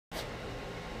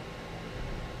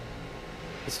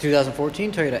It's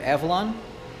 2014 Toyota Avalon.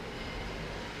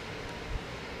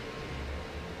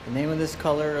 The name of this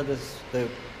color of the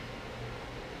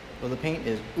paint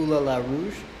is Ooh La La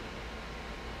Rouge.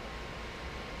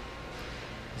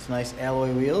 It's nice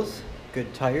alloy wheels,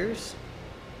 good tires.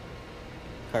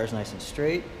 Car's nice and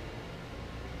straight.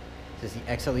 This is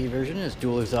the XLE version. It's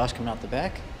dual exhaust coming out the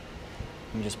back.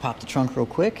 Let me just pop the trunk real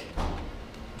quick.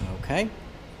 Okay.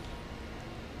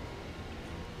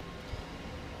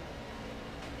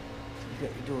 You've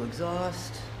got your dual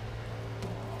exhaust.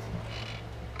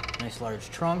 Nice large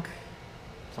trunk.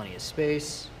 Plenty of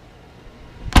space.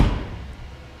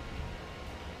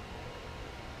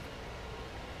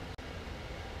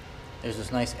 There's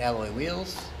this nice alloy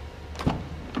wheels.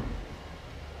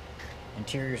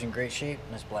 Interior's in great shape.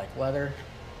 Nice black leather.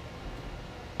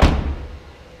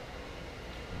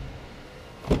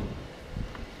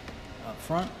 Up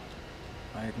front,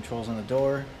 all your controls on the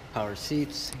door, power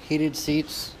seats, heated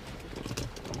seats.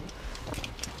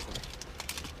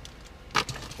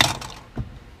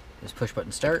 This push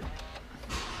button start.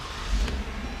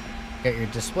 Got your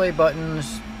display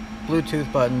buttons,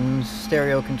 Bluetooth buttons,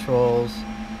 stereo controls,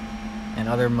 and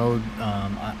other mode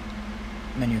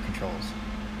menu controls.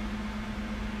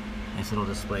 Nice little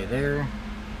display there.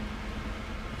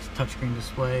 Nice touchscreen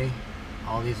display.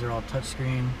 All these are all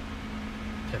touchscreen,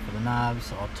 except for the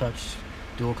knobs, all touch,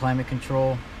 dual climate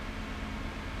control.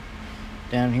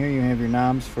 Down here you have your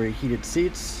knobs for your heated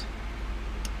seats.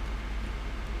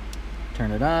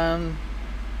 Turn it on,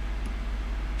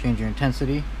 change your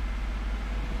intensity.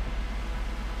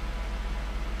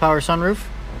 Power sunroof.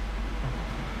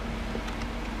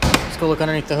 Let's go look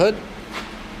underneath the hood.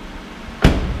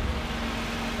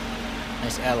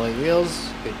 Nice alloy wheels,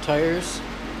 good tires.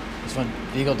 This one,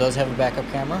 vehicle does have a backup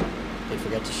camera. They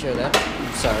forgot to show that.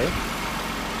 I'm sorry.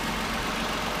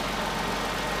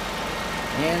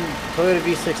 And Toyota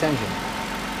V6 engine.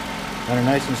 Running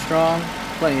nice and strong,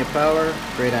 plenty of power,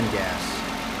 great on gas.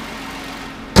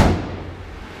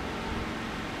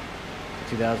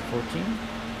 2014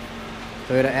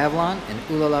 Toyota Avalon in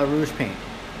Ooh La La Rouge paint.